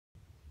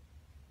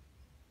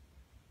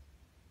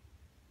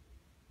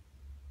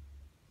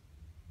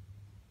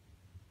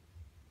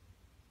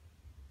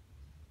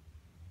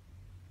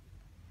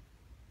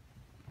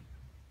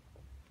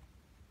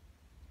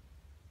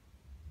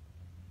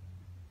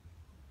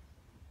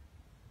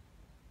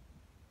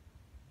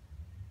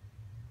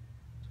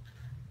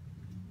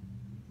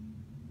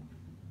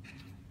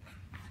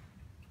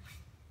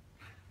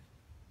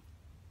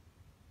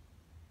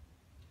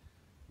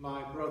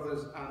My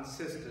brothers and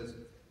sisters,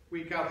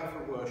 we gather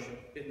for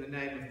worship in the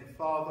name of the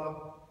Father,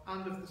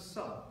 and of the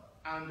Son,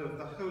 and of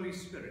the Holy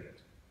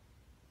Spirit.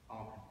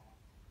 Amen.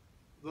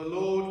 The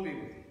Lord be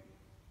with you,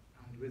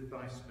 and with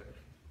thy spirit.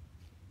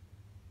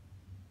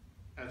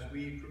 As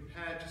we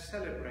prepare to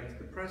celebrate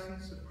the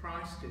presence of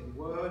Christ in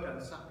word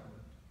and sacrament,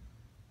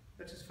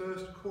 let us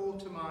first call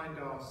to mind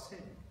our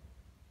sin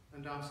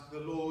and ask the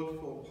Lord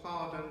for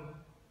pardon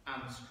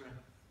and strength.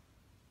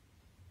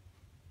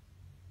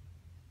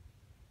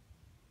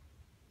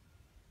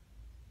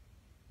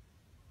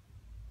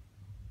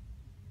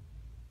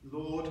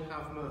 Lord,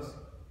 have mercy.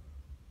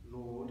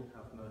 Lord,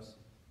 have mercy.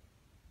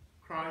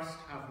 Christ,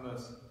 have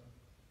mercy.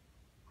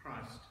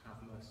 Christ, have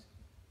mercy.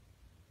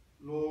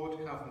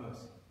 Lord, have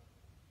mercy.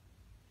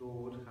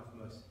 Lord, have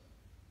mercy.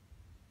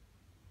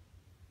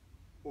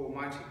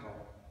 Almighty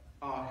God,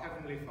 our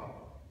heavenly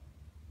Father,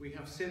 we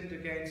have sinned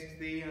against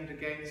thee and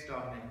against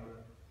our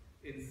neighbour,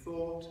 in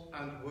thought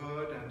and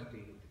word and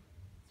deed,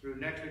 through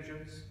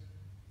negligence,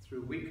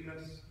 through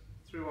weakness,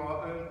 through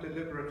our own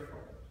deliberate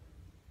fault.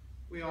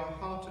 We are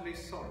heartily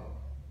sorry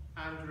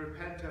and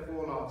repent of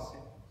all our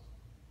sins.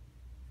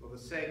 For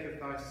the sake of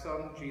thy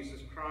Son,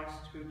 Jesus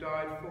Christ, who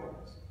died for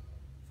us,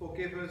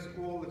 forgive us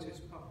all that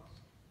is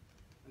past,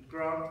 and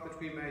grant that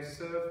we may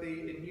serve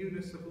thee in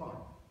newness of life,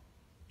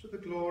 to the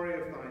glory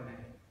of thy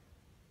name.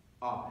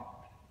 Amen.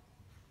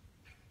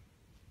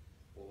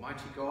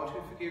 Almighty God,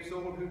 who forgives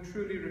all who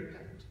truly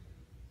repent,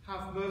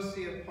 have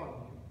mercy upon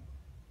you,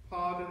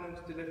 pardon and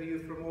deliver you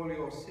from all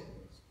your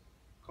sins,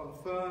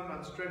 confirm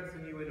and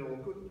strengthen you in all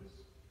goodness,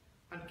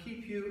 and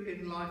keep you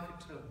in life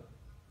eternal,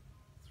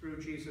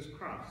 through Jesus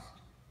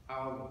Christ,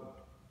 our Lord.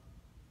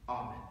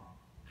 Amen.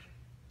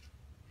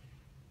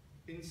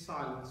 In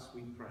silence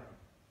we pray.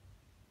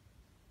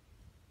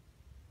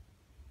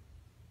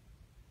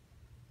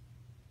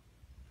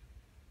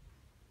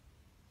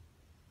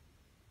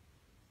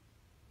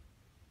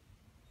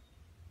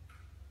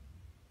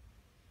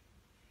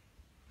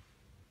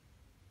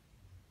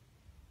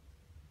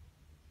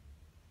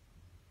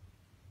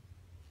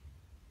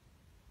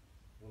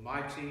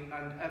 Almighty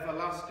and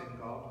everlasting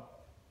God,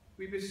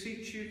 we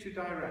beseech you to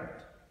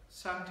direct,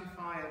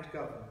 sanctify and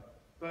govern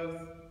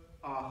both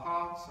our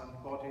hearts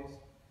and bodies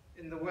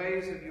in the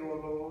ways of your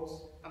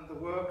laws and the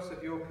works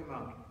of your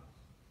commandments,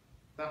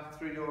 that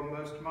through your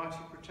most mighty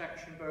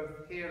protection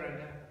both here and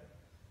ever,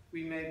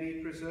 we may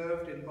be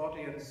preserved in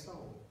body and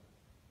soul,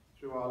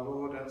 through our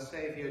Lord and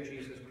Saviour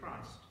Jesus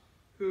Christ,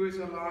 who is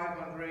alive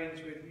and reigns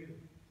with you,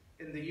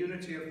 in the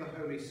unity of the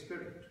Holy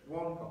Spirit,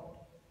 one God,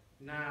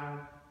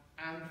 now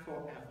and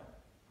forever.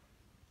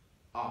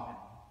 Amen.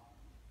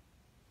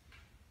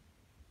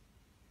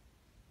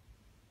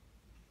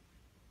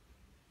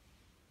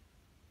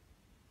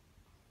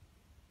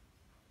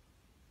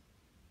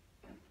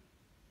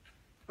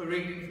 A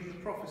reading from the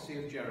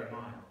prophecy of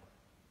Jeremiah.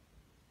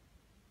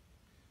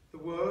 The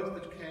word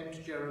that came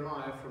to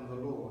Jeremiah from the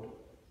Lord.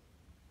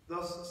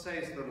 Thus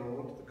says the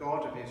Lord, the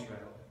God of Israel,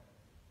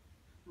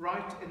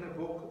 write in a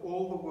book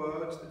all the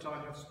words that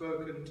I have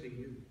spoken to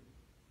you.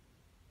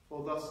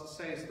 For thus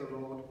says the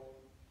Lord,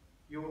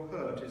 your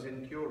hurt is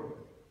incurable,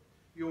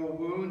 your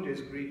wound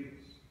is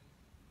grievous.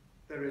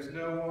 There is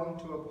no one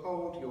to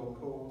uphold your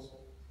cause,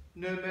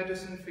 no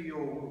medicine for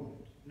your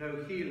wound,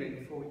 no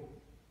healing for you.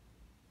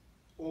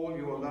 All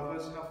your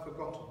lovers have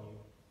forgotten you,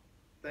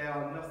 they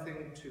are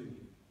nothing to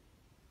you.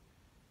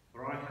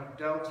 For I have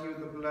dealt you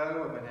the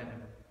blow of an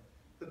enemy,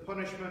 the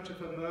punishment of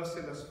a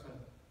merciless foe,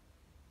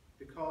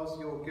 because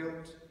your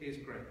guilt is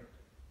great,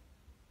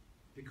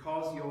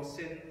 because your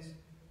sins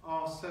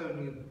are so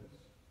numerous.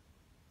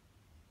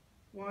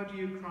 Why do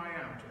you cry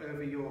out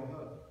over your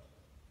hurt?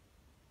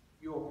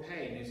 Your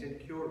pain is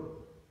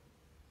incurable.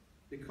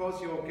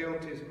 Because your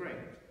guilt is great,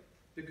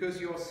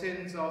 because your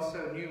sins are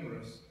so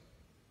numerous,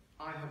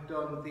 I have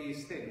done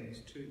these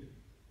things to you.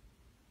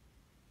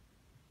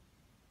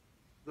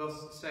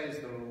 Thus says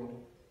the Lord,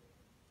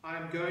 I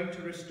am going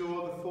to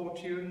restore the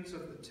fortunes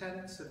of the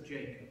tents of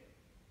Jacob,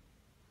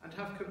 and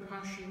have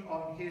compassion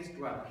on his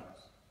dwellings.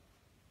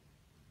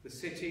 The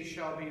city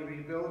shall be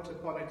rebuilt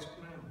upon its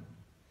ground,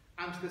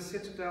 and the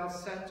citadel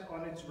set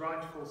on its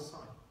rightful site.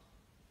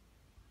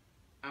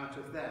 Out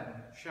of them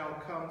shall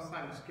come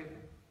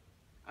thanksgiving,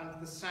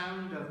 and the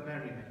sound of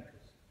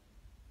merrymakers.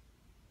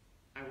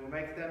 I will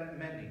make them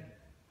many,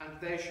 and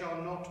they shall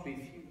not be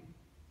few.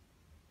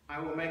 I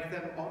will make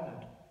them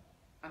honoured,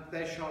 and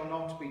they shall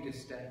not be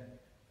disdained.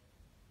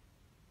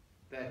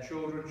 Their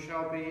children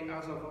shall be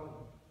as of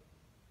old.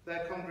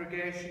 Their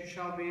congregation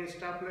shall be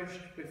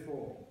established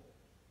before me,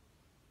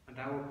 and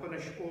I will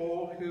punish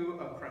all who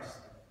oppress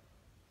them.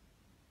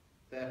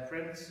 Their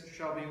prince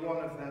shall be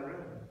one of their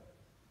own.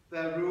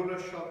 Their ruler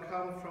shall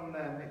come from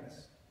their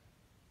midst.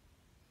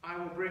 I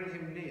will bring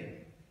him near,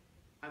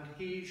 and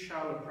he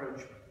shall approach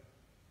me.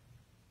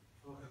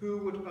 For who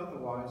would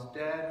otherwise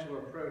dare to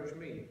approach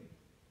me,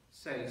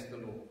 says the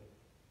Lord.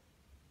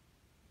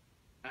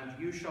 And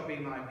you shall be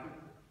my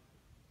people,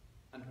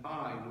 and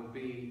I will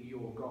be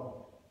your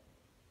God.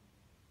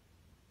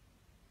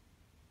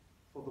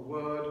 For the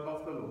word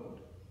of the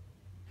Lord.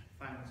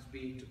 Thanks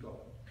be to God.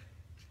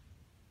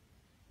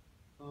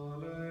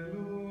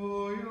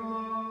 Alleluia,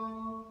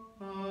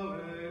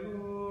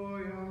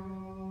 alleluia,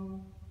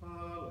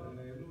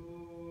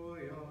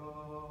 alleluia.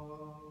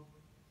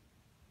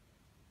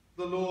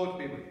 The Lord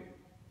be with you,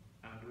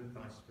 and with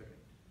thy spirit.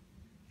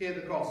 Hear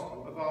the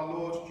gospel of our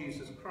Lord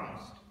Jesus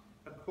Christ,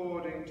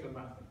 according to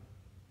Matthew.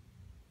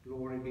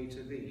 Glory be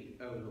to thee,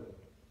 O Lord.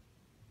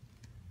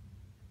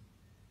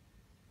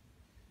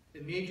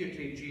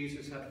 Immediately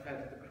Jesus had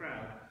fed the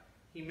crowd,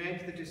 he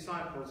made the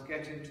disciples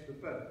get into the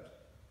boat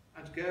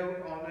and go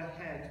on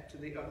ahead to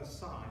the other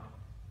side,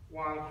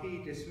 while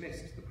he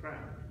dismissed the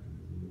crowd.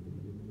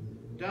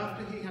 And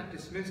after he had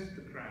dismissed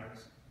the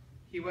crowds,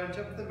 he went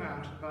up the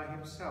mountain by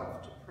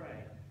himself to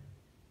pray.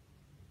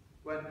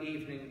 When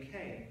evening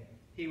came,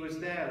 he was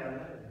there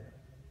alone,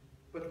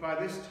 but by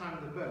this time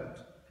the boat,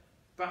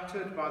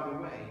 battered by the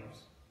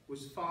waves,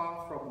 was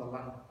far from the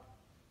land,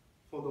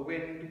 for the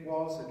wind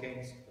was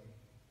against them.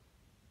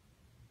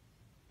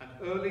 And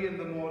early in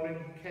the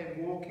morning he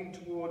came walking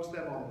towards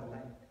them on the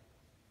lake.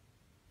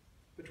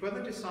 But when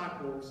the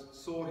disciples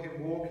saw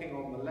him walking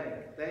on the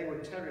lake, they were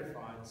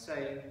terrified,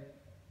 saying,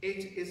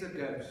 "It is a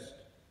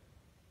ghost."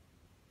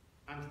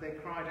 And they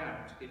cried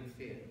out in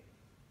fear.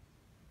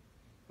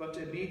 But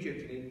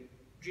immediately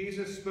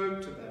Jesus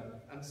spoke to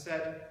them and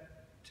said,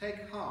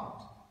 "Take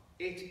heart,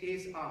 it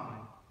is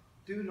I.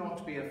 Do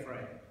not be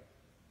afraid."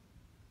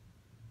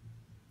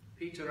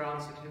 Peter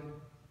answered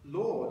him,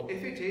 "Lord,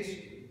 if it is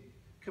you,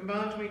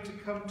 command me to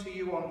come to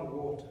you on the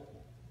water."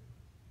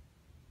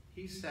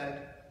 He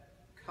said,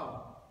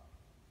 "Come."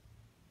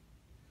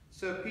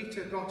 So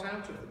Peter got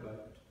out of the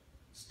boat,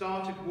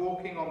 started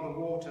walking on the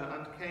water,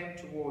 and came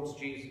towards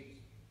Jesus.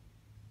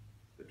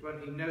 But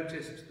when he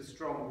noticed the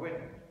strong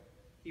wind,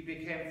 he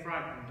became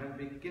frightened, and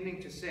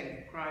beginning to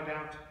sink, cried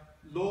out,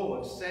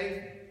 "Lord,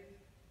 save me."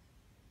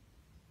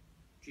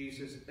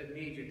 Jesus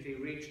immediately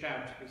reached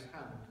out his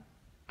hand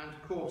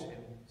and caught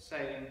him,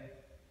 saying,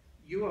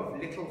 "You of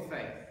little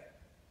faith,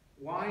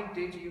 why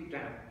did you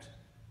doubt?"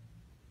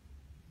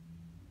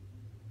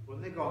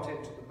 When they got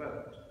into the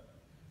boat,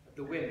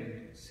 the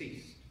wind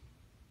ceased,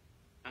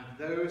 and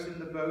those in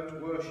the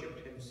boat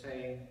worshipped him,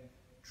 saying,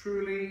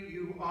 "Truly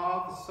you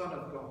are the Son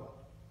of God."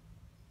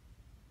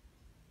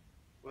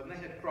 When they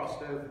had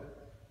crossed over,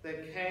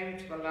 they came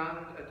to the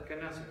land at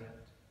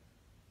Gennesaret.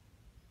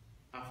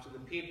 After the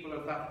people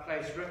of that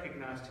place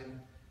recognized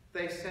him,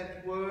 they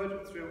sent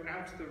word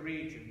throughout the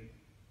region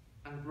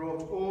and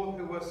brought all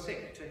who were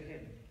sick to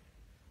him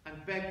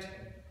and begged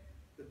him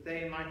that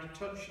they might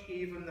touch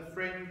even the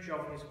fringe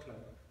of his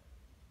cloak.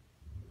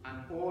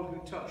 And all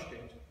who touched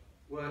it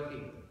were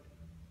healed.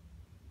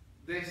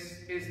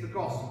 This is the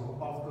gospel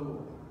of the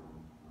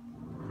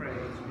Lord.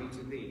 Praise be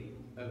to thee,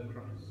 O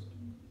Christ.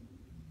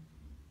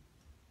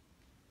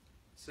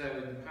 So,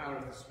 in the power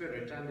of the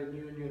Spirit and in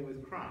union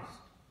with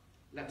Christ,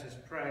 let us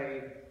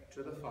pray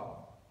to the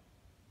Father.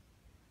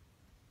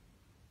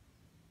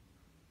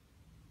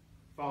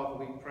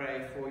 Father, we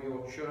pray for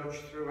your church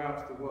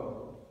throughout the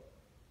world.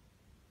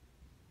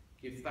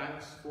 Give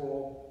thanks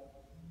for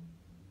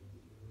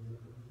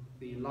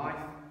the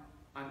life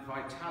and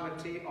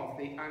vitality of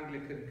the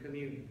Anglican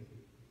communion.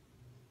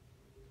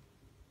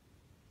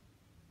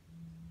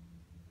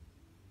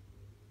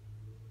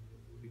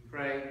 We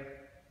pray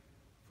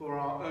for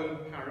our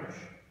own parish,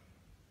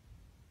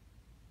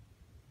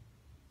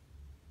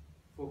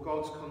 for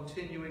God's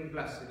continuing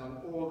blessing on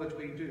all that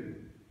we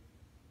do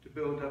to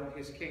build up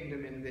his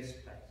kingdom in this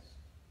place.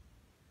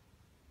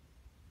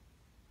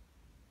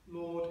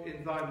 Lord,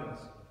 in thy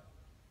mercy,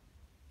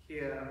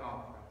 hear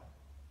our prayer.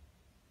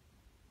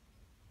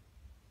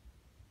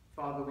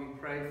 Father, we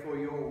pray for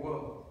your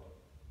world.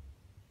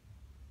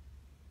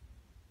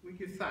 We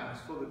give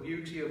thanks for the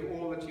beauty of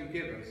all that you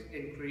give us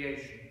in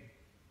creation,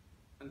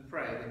 and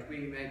pray that we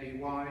may be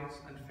wise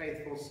and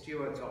faithful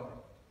stewards of it.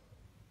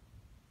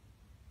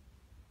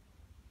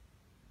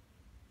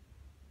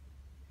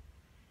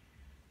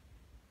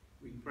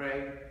 We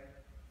pray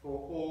for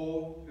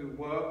all who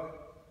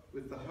work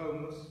with the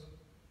homeless,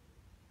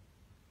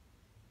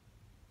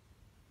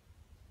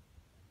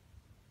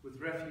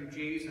 with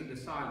refugees and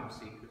asylum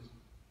seekers,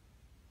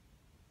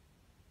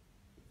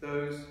 with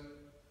those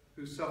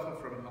who suffer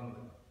from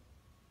hunger.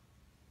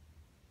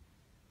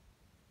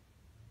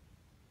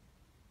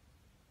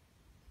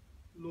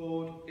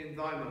 Lord, in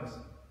thy mercy,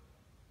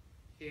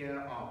 hear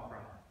our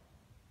prayer.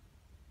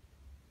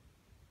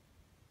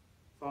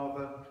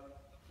 Father,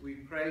 we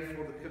pray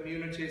for the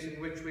communities in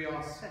which we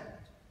are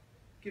sent,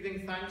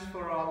 giving thanks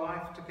for our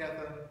life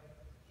together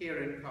here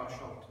in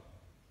Carshalton.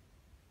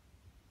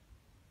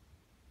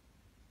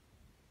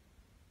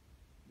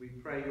 We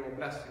pray your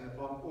blessing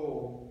upon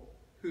all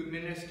who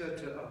minister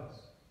to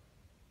us,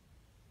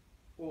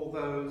 all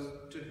those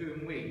to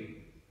whom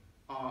we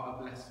are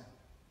a blessing.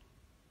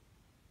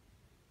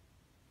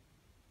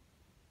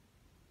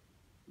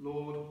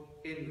 Lord,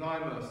 in thy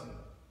mercy,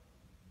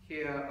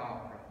 hear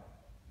our prayer.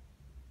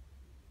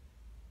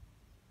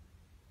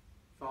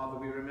 Father,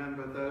 we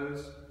remember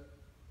those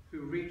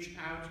who reach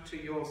out to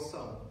your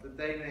Son that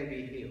they may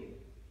be healed.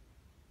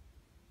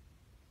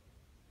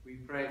 We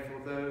pray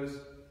for those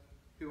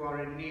who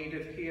are in need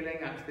of healing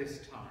at this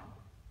time.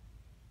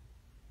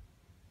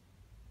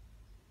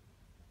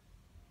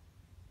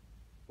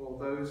 For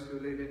those who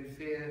live in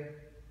fear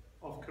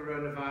of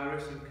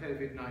coronavirus and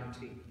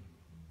COVID-19.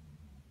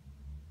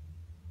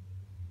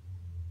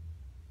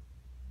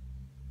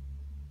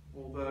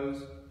 All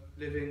those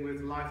living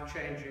with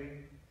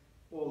life-changing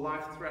or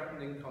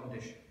life-threatening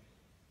conditions.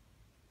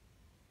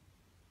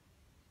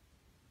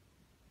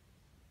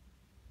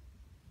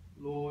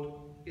 Lord,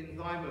 in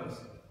thy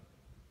mercy,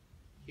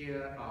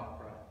 hear our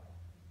prayer.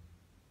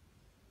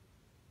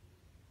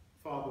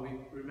 Father, we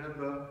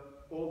remember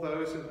all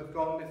those who have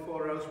gone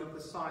before us with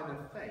the sign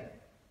of faith,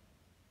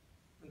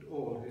 and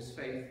all whose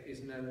faith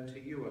is known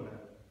to you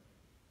alone.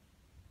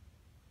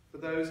 For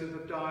those who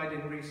have died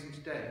in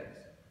recent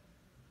days,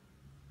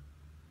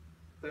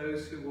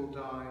 those who will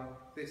die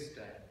this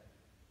day,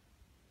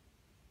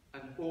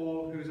 and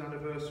all whose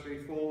anniversary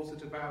falls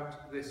at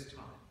about this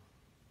time.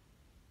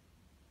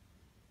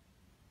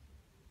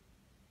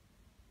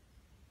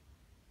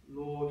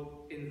 Lord,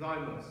 in thy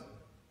mercy,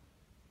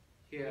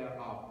 hear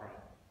our prayer.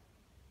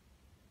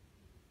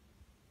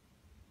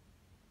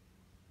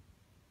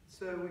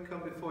 So we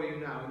come before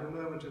you now in a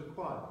moment of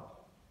quiet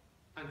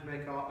and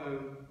make our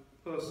own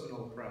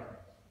personal prayers.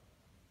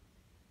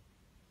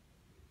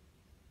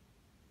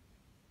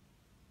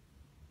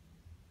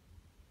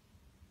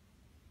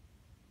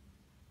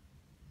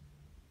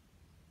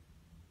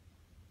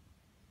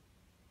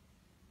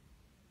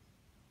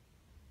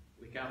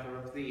 We gather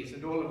up these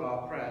and all of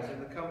our prayers in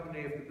the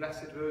company of the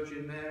Blessed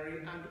Virgin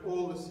Mary and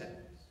all the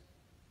saints.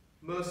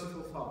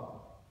 Merciful Father,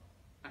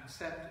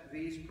 accept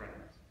these prayers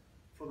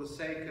for the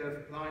sake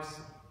of thy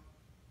Son,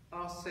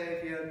 our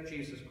Saviour,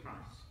 Jesus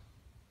Christ.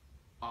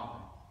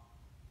 Amen.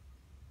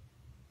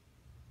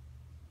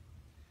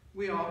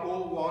 We are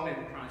all one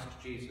in Christ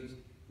Jesus.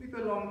 We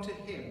belong to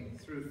him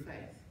through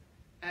faith,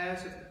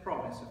 heirs of the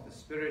promise of the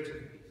Spirit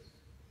of peace.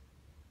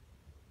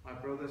 My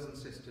brothers and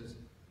sisters,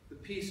 the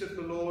peace of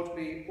the Lord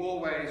be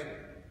always with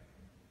you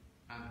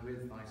and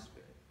with thy spirit.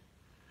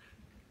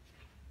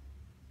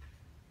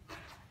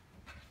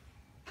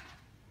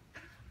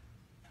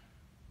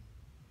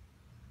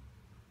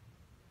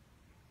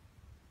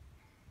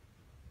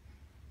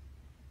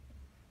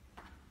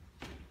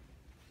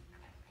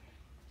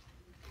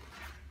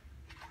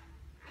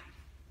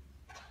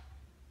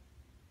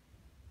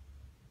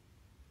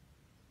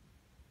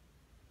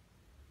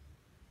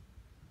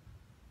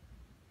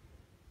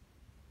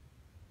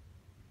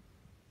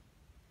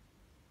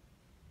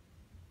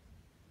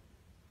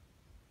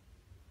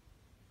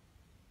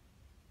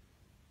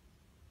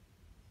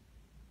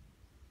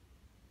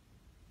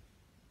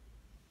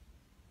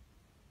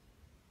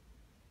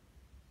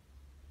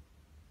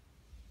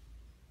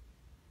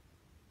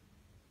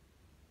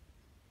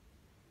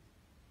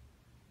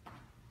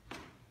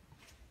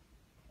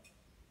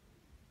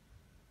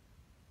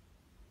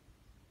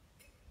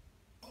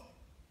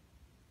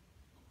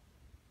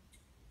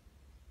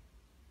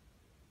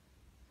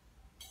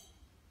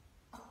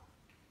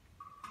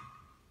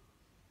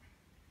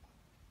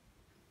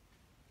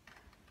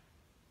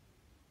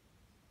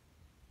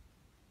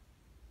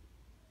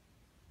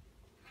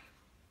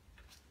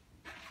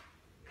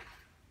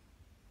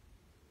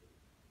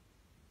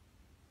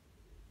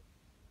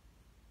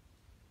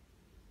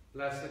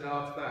 Blessed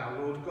art thou,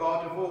 Lord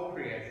God of all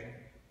creation.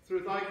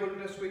 Through thy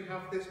goodness we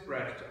have this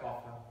bread to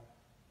offer,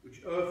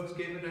 which earth has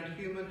given and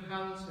human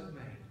hands have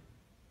made.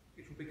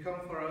 It will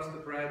become for us the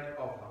bread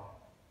of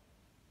life.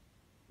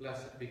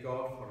 Blessed be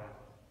God forever.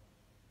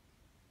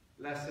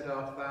 Blessed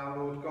art thou,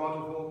 Lord God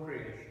of all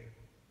creation.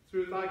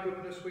 Through thy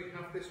goodness we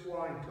have this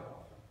wine to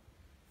offer,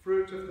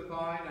 fruit of the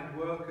vine and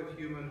work of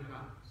human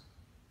hands.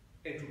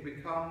 It will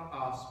become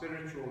our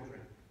spiritual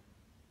drink.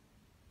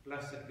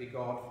 Blessed be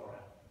God forever.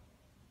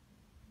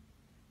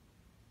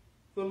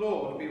 The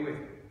Lord be with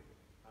you,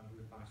 and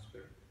with thy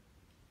spirit.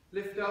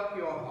 Lift up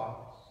your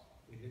hearts,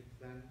 we lift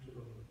them to the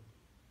Lord.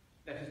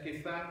 Let us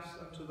give thanks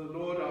unto the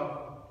Lord our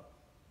God.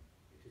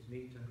 It is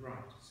meet and right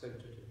so to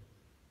do.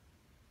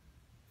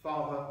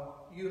 Father,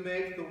 you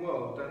made the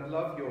world and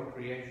love your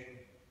creation.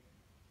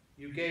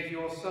 You gave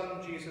your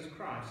Son, Jesus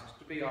Christ,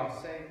 to be our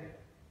Saviour.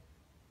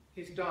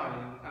 His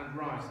dying and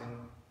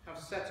rising have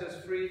set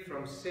us free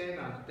from sin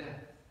and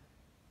death.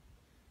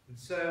 And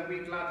so we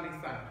gladly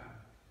thank you,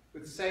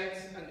 with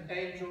saints and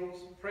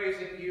angels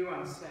praising you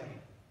and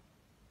saying,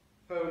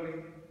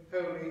 Holy,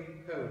 holy,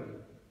 holy,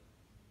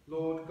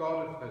 Lord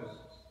God of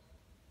hosts,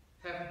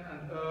 heaven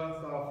and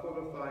earth are full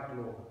of thy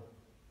glory.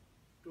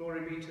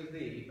 Glory be to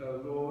thee,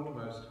 O Lord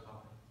most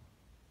high.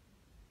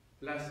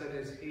 Blessed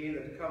is he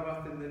that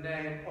cometh in the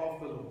name of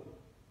the Lord.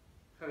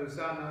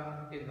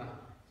 Hosanna in the highest.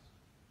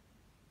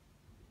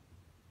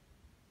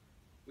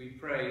 We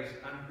praise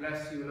and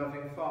bless you,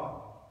 loving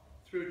Father,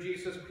 through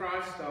Jesus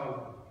Christ our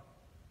Lord.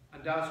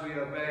 And as we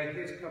obey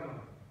his command,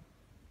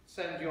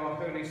 send your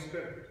Holy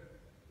Spirit,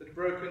 that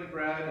broken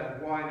bread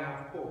and wine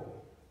outpoured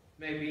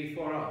may be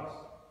for us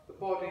the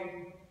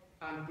body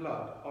and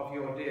blood of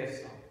your dear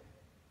Son.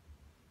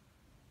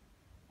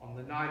 On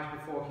the night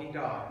before he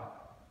died,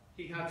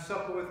 he had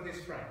supper with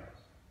his friends,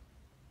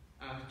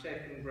 and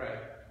taking bread,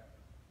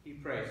 he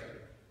praised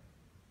it.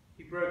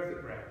 He broke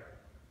the bread,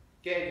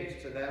 gave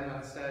it to them,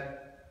 and said,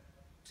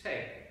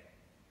 "Take,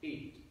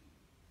 eat.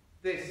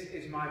 This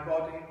is my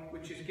body,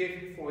 which is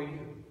given for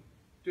you.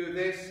 Do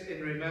this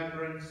in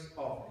remembrance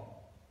of me."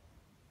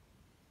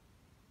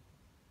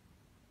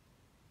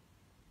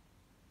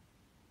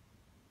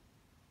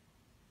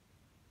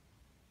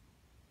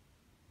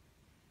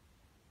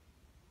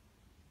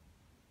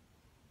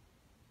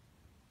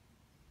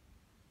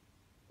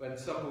 When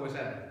supper was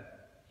ended,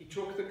 he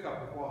took the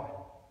cup of wine.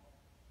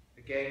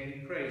 Again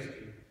he praised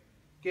you,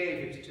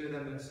 gave it to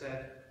them, and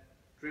said,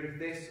 "Drink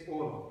this,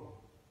 all of you.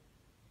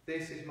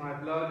 This is my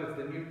blood of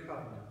the new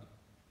covenant,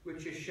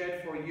 which is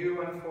shed for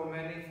you and for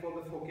many for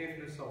the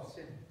forgiveness of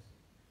sins.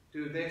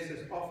 Do this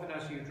as often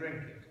as you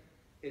drink it,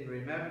 in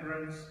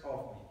remembrance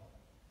of me."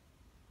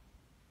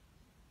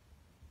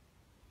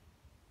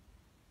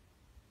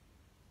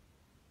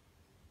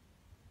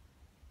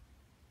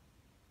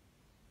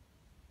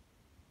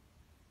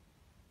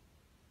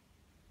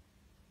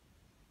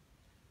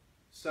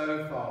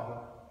 So,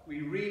 Father,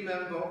 we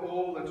remember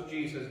all that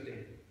Jesus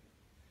did.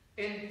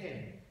 In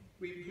him,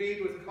 we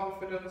plead with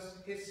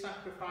confidence his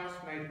sacrifice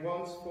made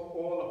once for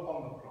all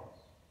upon the cross,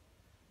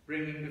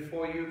 bringing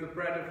before you the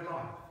bread of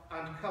life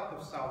and cup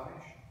of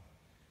salvation.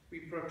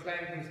 We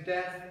proclaim his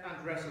death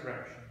and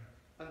resurrection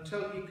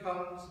until he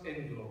comes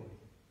in glory.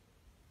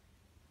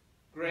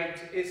 Great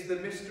is the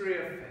mystery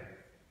of faith.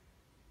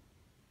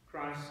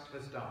 Christ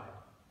has died.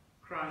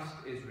 Christ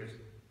is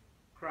risen.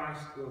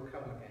 Christ will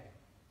come again.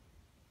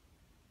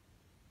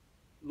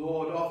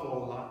 Lord of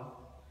all life,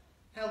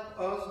 help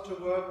us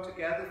to work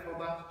together for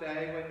that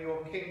day when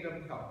your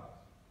kingdom comes,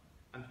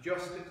 and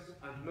justice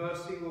and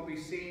mercy will be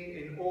seen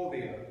in all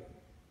the earth.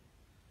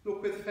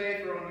 Look with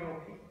favour on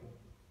your people,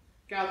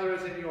 gather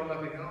us in your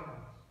loving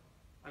arms,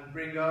 and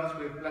bring us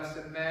with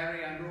Blessed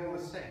Mary and all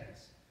the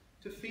saints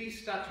to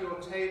feast at your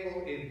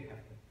table in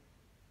heaven.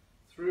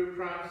 Through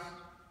Christ,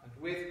 and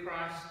with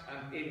Christ,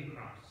 and in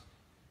Christ,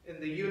 in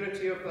the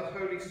unity of the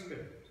Holy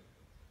Spirit,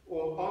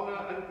 all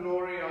honour and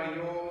glory are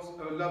yours,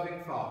 O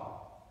loving Father,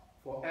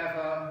 for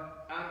ever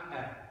and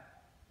ever.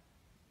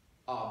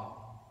 Amen.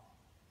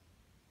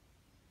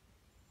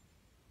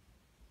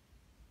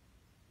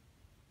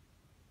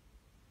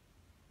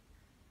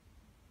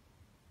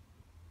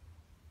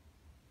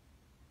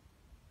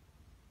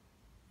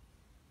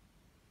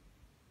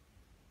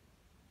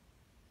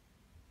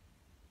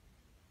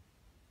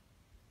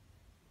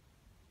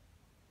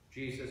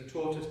 Jesus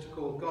taught us to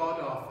call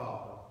God our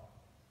Father,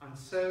 and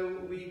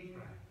so we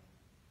pray.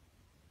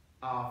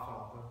 Our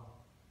Father,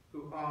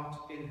 who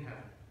art in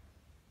heaven,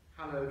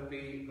 hallowed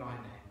be thy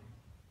name.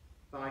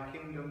 Thy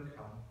kingdom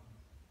come,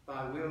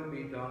 thy will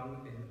be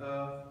done in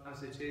earth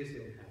as it is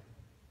in heaven.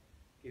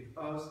 Give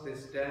us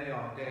this day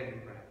our daily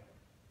bread,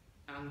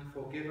 and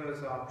forgive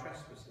us our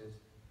trespasses,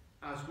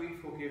 as we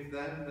forgive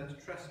them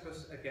that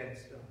trespass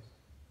against us.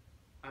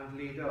 And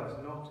lead us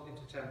not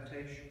into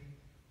temptation,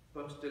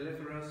 but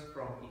deliver us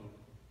from evil.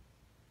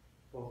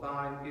 For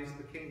thine is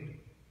the kingdom,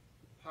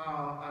 the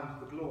power,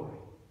 and the glory,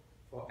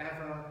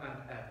 forever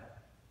and ever.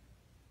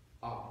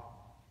 Amen.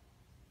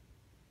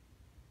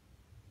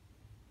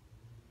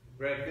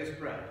 Break this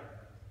bread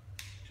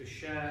to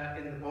share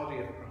in the body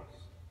of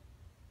Christ.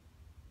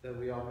 Though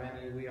we are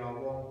many, we are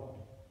one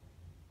body,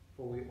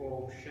 for we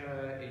all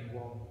share in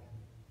one body.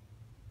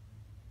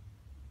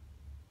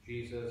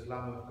 Jesus,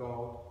 Lamb of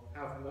God,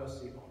 have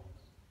mercy on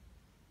us.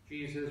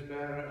 Jesus,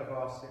 bearer of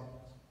our sins,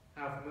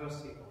 have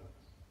mercy on us.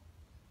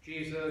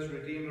 Jesus,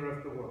 Redeemer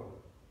of the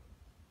world,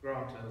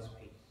 grant us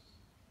peace.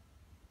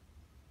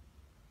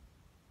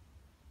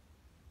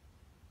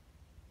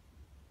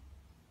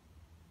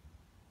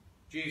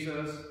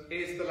 Jesus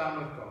is the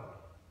Lamb of God,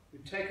 who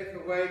taketh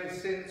away the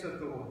sins of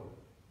the world.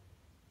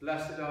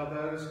 Blessed are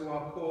those who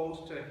are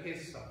called to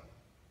his Son.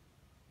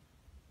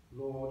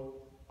 Lord,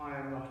 I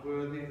am not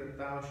worthy that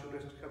thou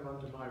shouldest come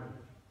under my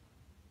roof,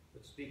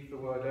 but speak the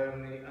word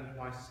only, and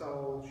my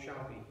soul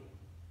shall be healed.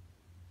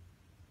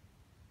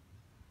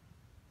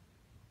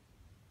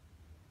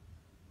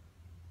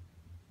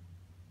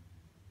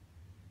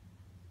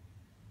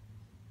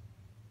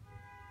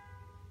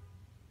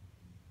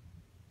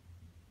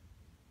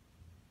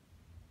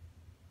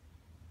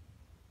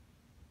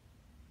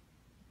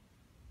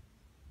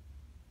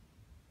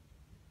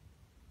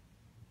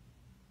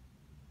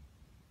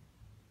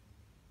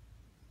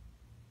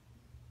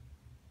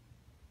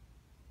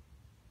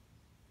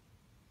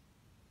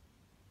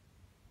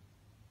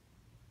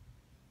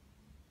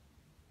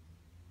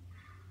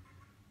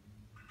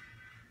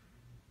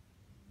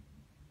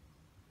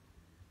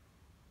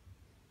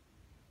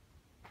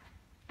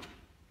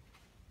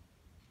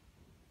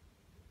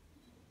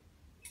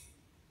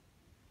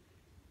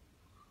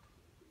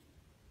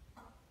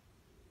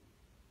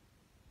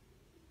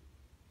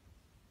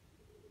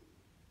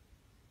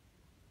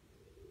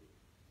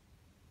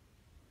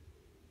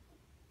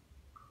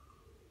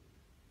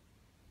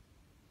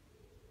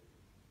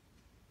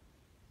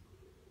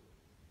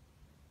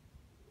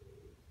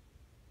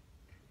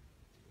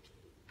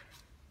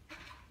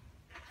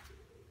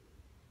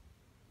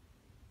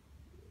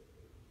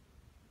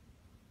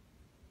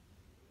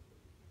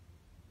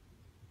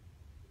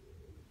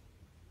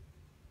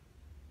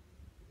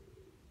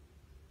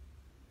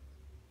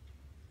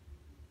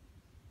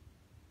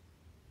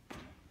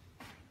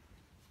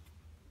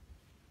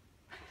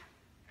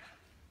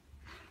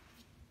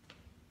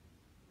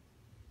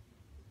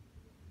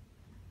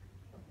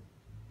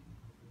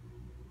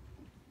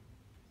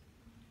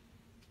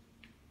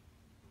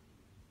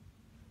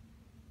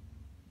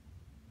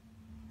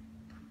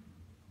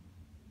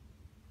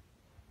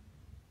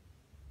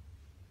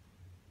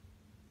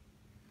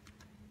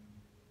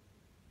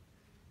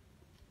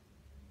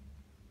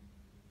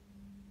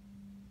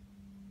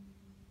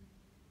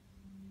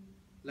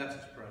 Let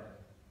us pray.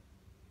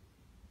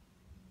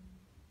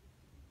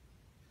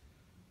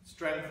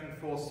 Strengthen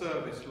for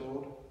service,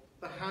 Lord,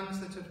 the hands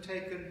that have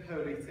taken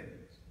holy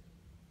things.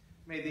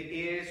 May the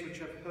ears which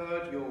have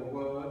heard your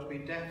word be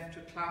deaf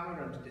to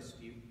clamour and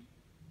dispute.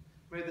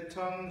 May the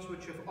tongues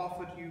which have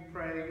offered you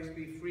praise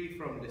be free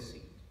from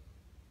deceit.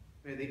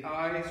 May the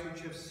eyes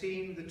which have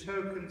seen the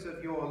tokens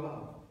of your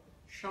love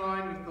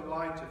shine with the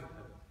light of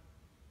hope.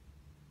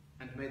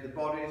 And may the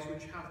bodies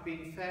which have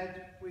been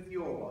fed with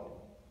your body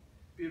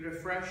be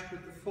refreshed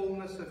with the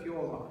fullness of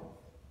your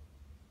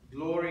life.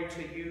 Glory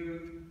to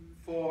you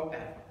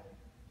forever.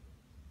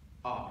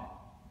 Amen.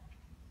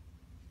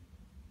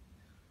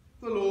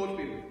 The Lord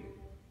be with you,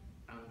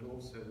 and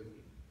also with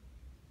you.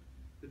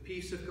 The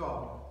peace of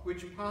God,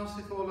 which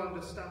passeth all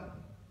understanding,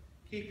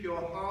 keep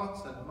your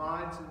hearts and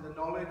minds in the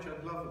knowledge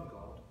and love of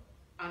God,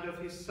 and of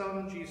his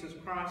Son, Jesus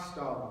Christ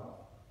our Lord.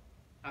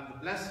 And the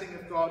blessing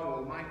of God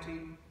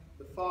Almighty,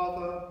 the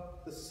Father,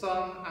 the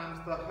Son,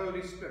 and the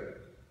Holy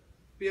Spirit,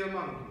 be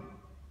among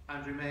you,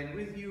 and remain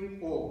with you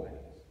always.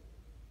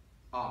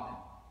 Amen.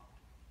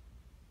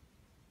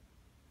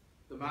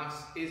 The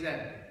Mass is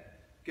ended.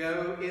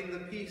 Go in the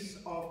peace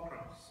of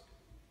Christ.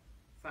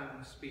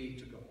 Thanks be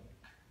to God.